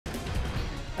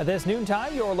This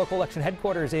noontime, your local election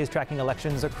headquarters is tracking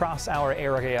elections across our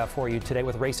area for you today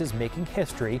with races making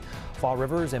history. Fall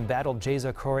River's embattled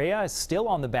Jeza Correa is still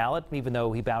on the ballot, even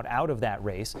though he bowed out of that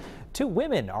race. Two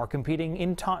women are competing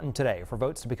in Taunton today for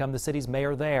votes to become the city's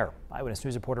mayor there. Eyewitness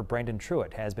News reporter Brandon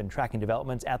Truitt has been tracking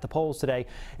developments at the polls today.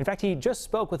 In fact, he just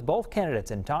spoke with both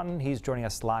candidates in Taunton. He's joining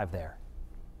us live there.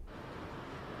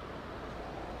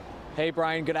 Hey,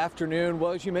 Brian, good afternoon.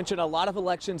 Well, as you mentioned, a lot of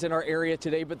elections in our area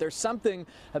today, but there's something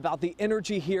about the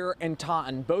energy here in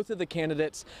Taunton. Both of the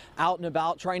candidates out and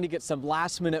about trying to get some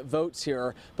last-minute votes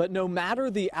here. But no matter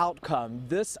the outcome,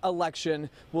 this election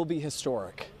will be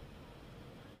historic.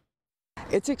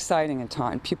 It's exciting in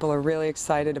Taunton. People are really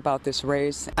excited about this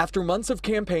race. After months of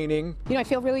campaigning, I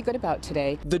feel really good about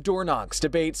today. The door knocks,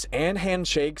 debates, and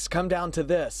handshakes come down to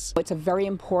this. It's a very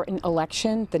important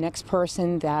election. The next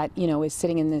person that, is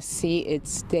sitting in this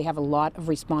seat, they have a lot of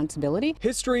responsibility.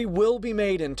 History will be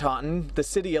made in Taunton, the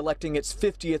city electing its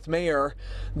 50th mayor.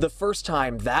 The first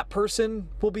time that person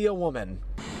will be a woman.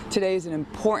 Today is an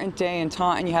important day in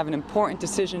Taunton. You have an important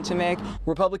decision to make.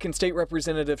 Republican State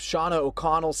Representative Shauna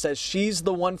O'Connell says she's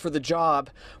the one for the job,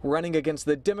 running against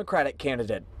the Democratic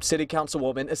candidate, City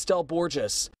Councilwoman Estelle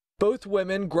Borges. Both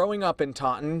women growing up in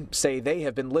Taunton say they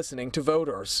have been listening to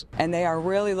voters. And they are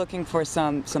really looking for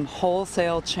some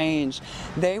wholesale change.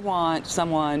 They want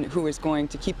someone who is going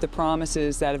to keep the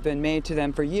promises that have been made to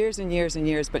them for years and years and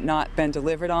years but not been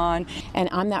delivered on. And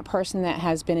I'm that person that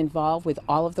has been involved with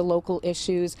all of the local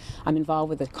issues. I'm involved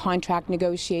with the contract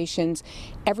negotiations,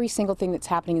 every single thing that's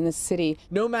happening in this city.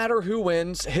 No matter who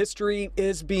wins, history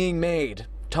is being made.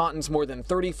 Taunton's more than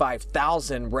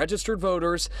 35,000 registered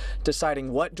voters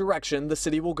deciding what direction the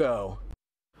city will go.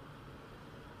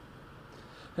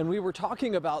 And we were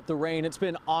talking about the rain. It's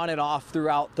been on and off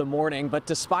throughout the morning, but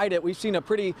despite it, we've seen a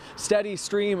pretty steady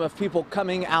stream of people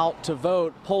coming out to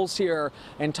vote. Polls here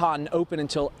in Taunton open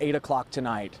until 8 o'clock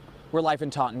tonight. We're live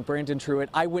in Taunton. Brandon Truitt,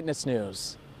 Eyewitness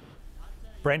News.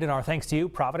 Brandon, our thanks to you.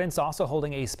 Providence also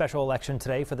holding a special election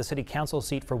today for the city council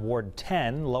seat for Ward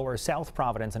 10, Lower South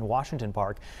Providence and Washington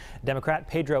Park. Democrat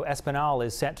Pedro Espinal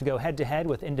is set to go head-to-head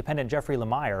with independent Jeffrey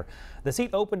Lemire. The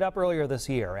seat opened up earlier this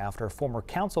year after former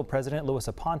council president Louis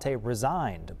Aponte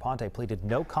resigned. Aponte pleaded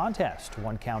no contest to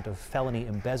one count of felony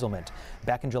embezzlement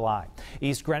back in July.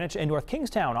 East Greenwich and North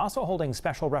Kingstown also holding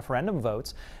special referendum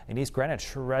votes. In East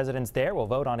Greenwich, residents there will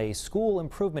vote on a school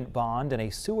improvement bond and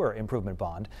a sewer improvement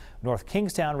bond. North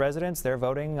Kingstown residents, they're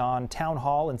voting on town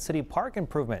hall and city park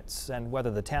improvements and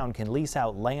whether the town can lease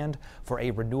out land for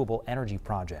a renewable energy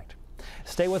project.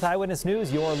 Stay with Eyewitness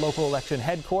News, your local election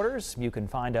headquarters. You can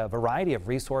find a variety of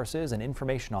resources and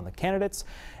information on the candidates,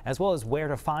 as well as where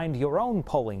to find your own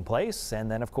polling place, and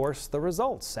then, of course, the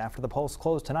results after the polls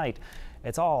close tonight.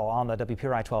 It's all on the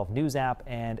WPRI 12 News app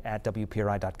and at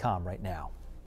WPRI.com right now.